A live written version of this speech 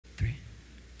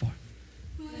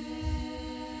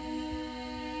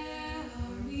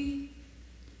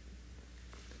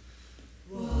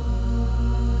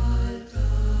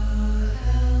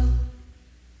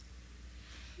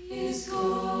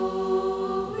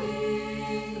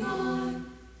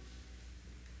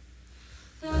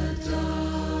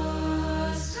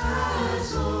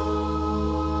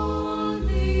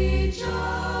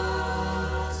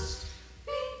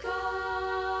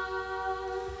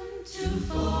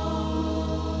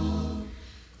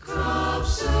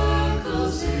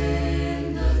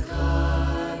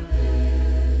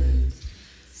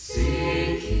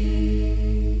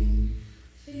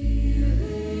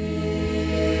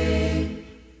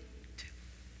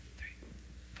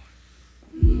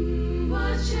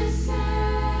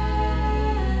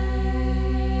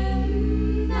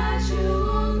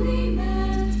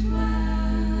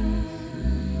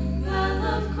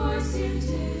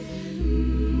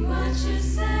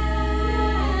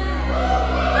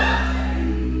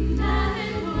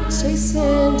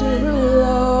chasing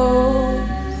Derulo.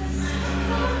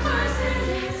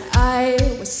 I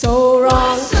was so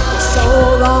wrong for so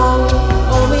long,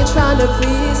 only trying to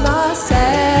please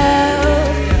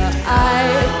myself. I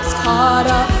was caught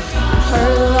up in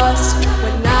her lust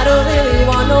when I don't really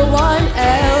want no one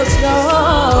else. No,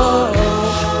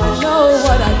 I know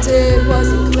what I did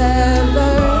wasn't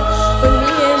clever, but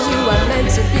me and you are meant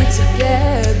to be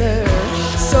together.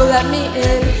 So let me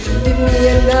in, give me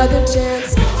another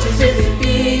chance to really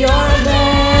be your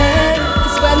man.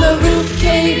 Cause when the roof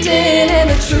caved in and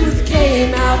the truth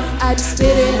came out, I just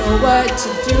didn't know what to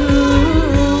do.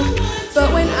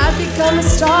 But when I become a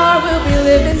star, we'll be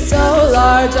living so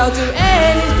large, I'll do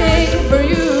anything for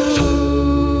you.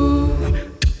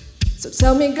 So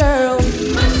tell me, girl,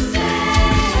 Whatcha say?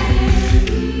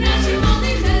 That you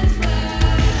only meant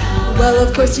well. Well,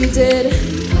 of course you did.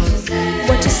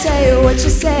 What you say, what you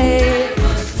say.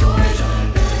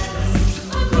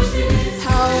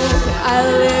 How I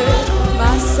live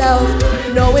myself,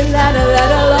 knowing that I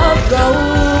let our love go.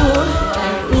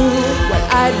 And ooh, what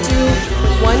I do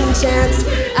with one chance,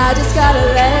 I just gotta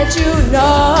let you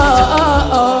know.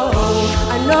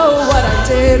 I know what I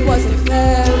did wasn't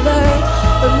clever,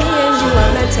 but me and you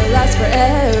are meant to last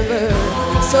forever.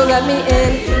 So let me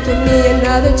in, give me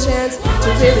another chance to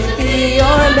really be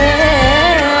your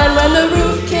man. When the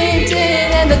roof caved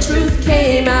in and the truth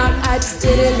came out, I just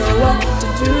didn't know what to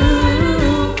do.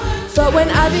 But when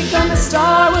I become a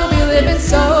star, we'll be living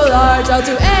so large, I'll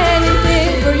do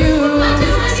anything for you.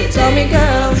 So tell me,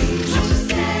 girl,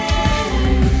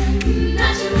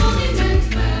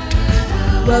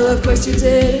 well, of course you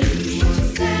did.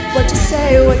 What you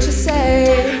say, what you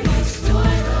say.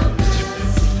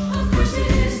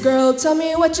 Girl, tell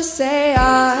me what you say.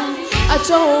 I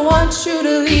don't want you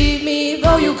to leave me,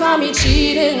 though you call me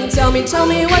cheating. Tell me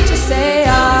what you say.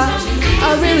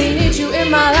 I really need you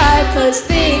in my life, cause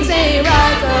things ain't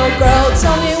right, girl,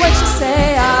 tell me what you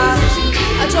say.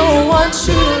 I don't want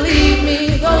you to leave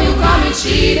me, though you call me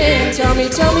cheating. Tell me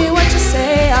what you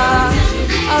say.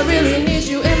 I really need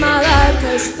you in my life,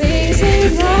 cause things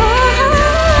ain't right.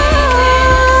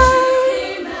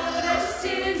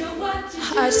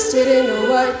 I just didn't know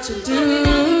what to do.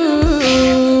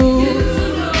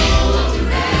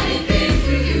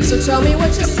 So tell me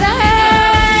what you say.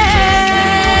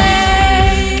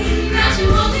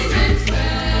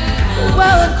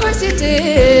 Well, of course you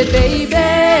did, baby.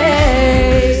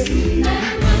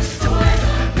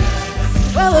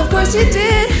 Well, of course you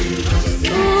did.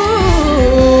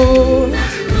 Ooh.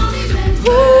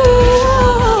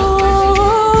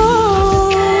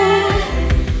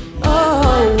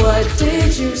 Oh, what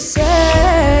did you say?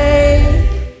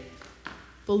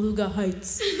 Beluga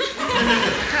Heights.